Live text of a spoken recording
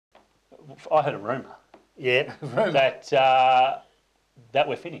I heard a rumour. Yeah. That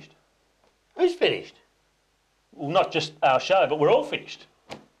we're finished. Who's finished? Well, not just our show, but we're all finished.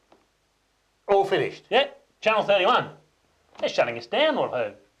 All finished? Yeah, Channel 31. They're shutting us down, what I've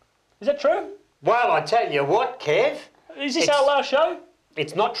heard. Is that true? Well, I tell you what, Kev. Is this our last show?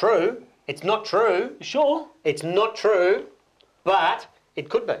 It's not true. It's not true. You sure? It's not true, but it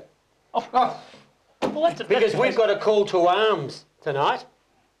could be. Oh. Well, because we've got a call to arms tonight,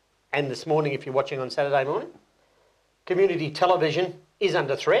 and this morning if you're watching on Saturday morning. Community television is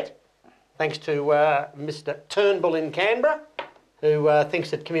under threat, thanks to Mr Turnbull in Canberra, who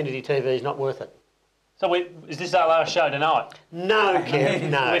thinks that community TV is not worth it. So is this our last show tonight? No, Kev,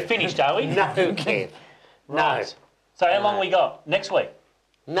 no. We're finished, are we? No, Kev. Right. No. So how long we got? Next week?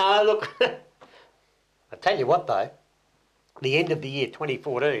 No, look, I tell you what though, the end of the year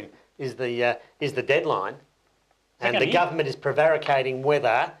 2014 is the deadline, and the government is prevaricating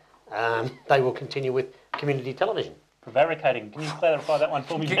whether they will continue with community television. Prevaricating. Can you clarify that one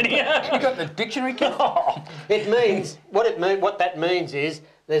for me, Benny? You got the dictionary, Kev? It means what that means is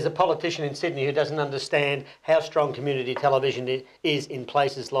there's a politician in Sydney who doesn't understand how strong community television is in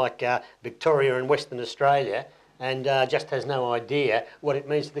places like Victoria and Western Australia, and just has no idea what it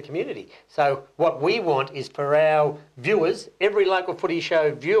means to the community. So what we want is for our viewers, every Local Footy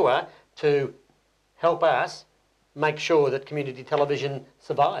Show viewer, to help us make sure that community television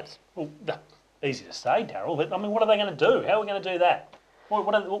survives. Well, easy to say, Darryl, but I mean, what are they going to do? How are we going to do that?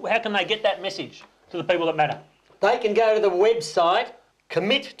 How can they get that message to the people that matter? They can go to the website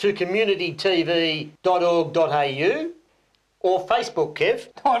committocommunitytv.org.au or Facebook, Kev.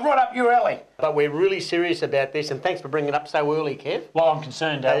 Oh, right up your alley. But we're really serious about this, and thanks for bringing it up so early, Kev. Well, I'm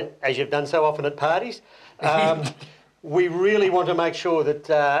concerned, Darryl. As you've done so often at parties. We really want to make sure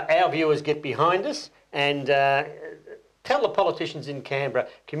that our viewers get behind us and tell the politicians in Canberra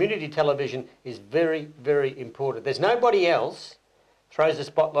community television is very, very important. There's nobody else throws a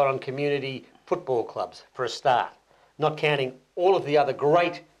spotlight on community football clubs for a start, not counting all of the other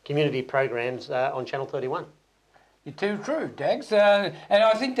great community programs on Channel 31. You're too true, Dags. And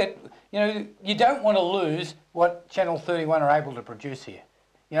I think that, you don't want to lose what Channel 31 are able to produce here.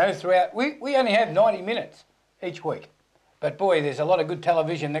 Throughout, we only have 90 minutes each week. But boy, there's a lot of good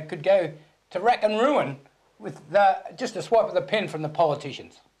television that could go to rack and ruin with just a swipe of the pen from the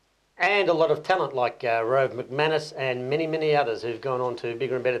politicians. And a lot of talent like Rove McManus and many, many others who've gone on to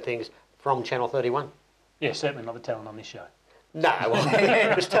bigger and better things from Channel 31. Yeah, certainly not the talent on this show. No, well,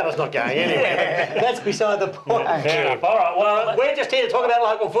 this talent's not going anywhere. That's beside the point. Yeah, fair enough. All right, well, we're just here to talk about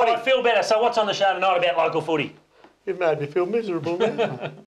local footy. I feel better. So what's on the show tonight about local footy? You've made me feel miserable, man.